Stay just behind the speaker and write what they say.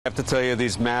I have to tell you,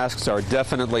 these masks are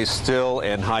definitely still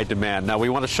in high demand. Now, we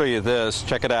want to show you this.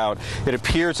 Check it out. It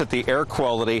appears that the air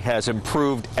quality has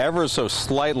improved ever so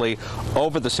slightly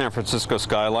over the San Francisco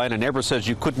skyline. A neighbor says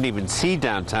you couldn't even see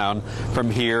downtown from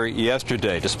here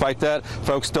yesterday. Despite that,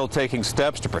 folks still taking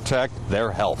steps to protect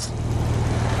their health.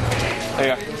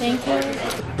 Thank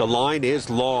you. The line is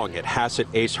long at Hassett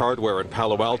Ace Hardware in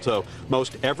Palo Alto.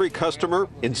 Most every customer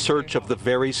in search of the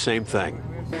very same thing.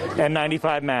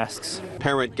 N95 masks.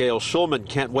 Parent Gail Schulman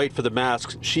can't wait for the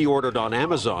masks she ordered on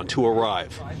Amazon to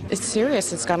arrive. It's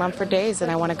serious. It's gone on for days, and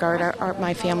I want to guard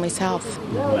my family's health.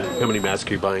 How many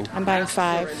masks are you buying? I'm buying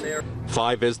 5.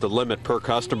 5 is the limit per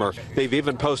customer. They've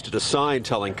even posted a sign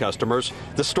telling customers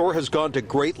the store has gone to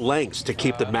great lengths to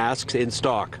keep the masks in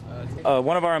stock.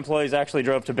 One of our employees actually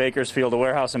drove to Bakersfield, a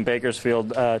warehouse in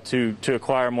Bakersfield, to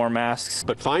acquire more masks.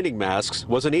 But finding masks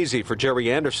wasn't easy for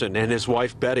Jerry Anderson and his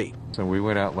wife Betty. So we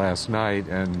went out last night,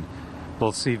 and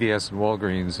both CVS and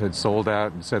Walgreens had sold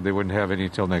out and said they wouldn't have any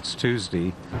until next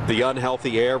Tuesday. The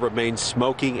unhealthy air remains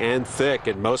smoky and thick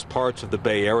in most parts of the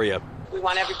Bay Area. We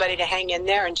want everybody to hang in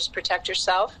there and just protect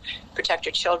yourself, protect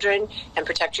your children, and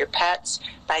protect your pets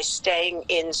by staying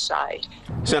inside.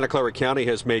 Santa Clara County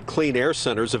has made clean air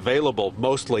centers available,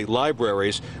 mostly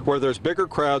libraries, where there's bigger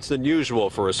crowds than usual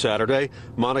for a Saturday.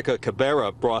 Monica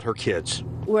Cabrera brought her kids.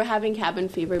 We're having cabin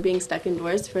fever, being stuck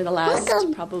indoors for the last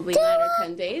probably 9 or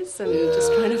 10 days, and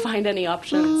just trying to find any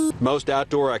options. Most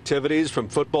outdoor activities, from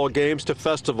football games to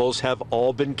festivals, have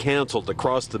all been canceled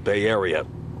across the Bay Area.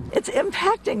 It's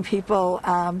impacting people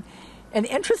in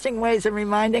interesting ways and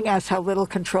reminding us how little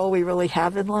control we really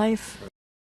have in life.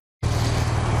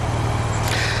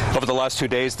 Over the last 2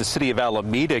 days, the city of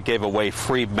Alameda gave away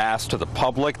free masks to the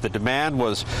public. The demand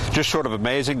was just short of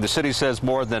amazing. The city says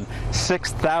more than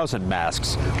 6,000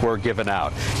 masks were given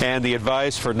out. And the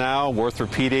advice for now, worth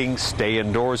repeating, stay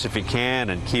indoors if you can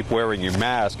and keep wearing your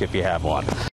mask if you have one.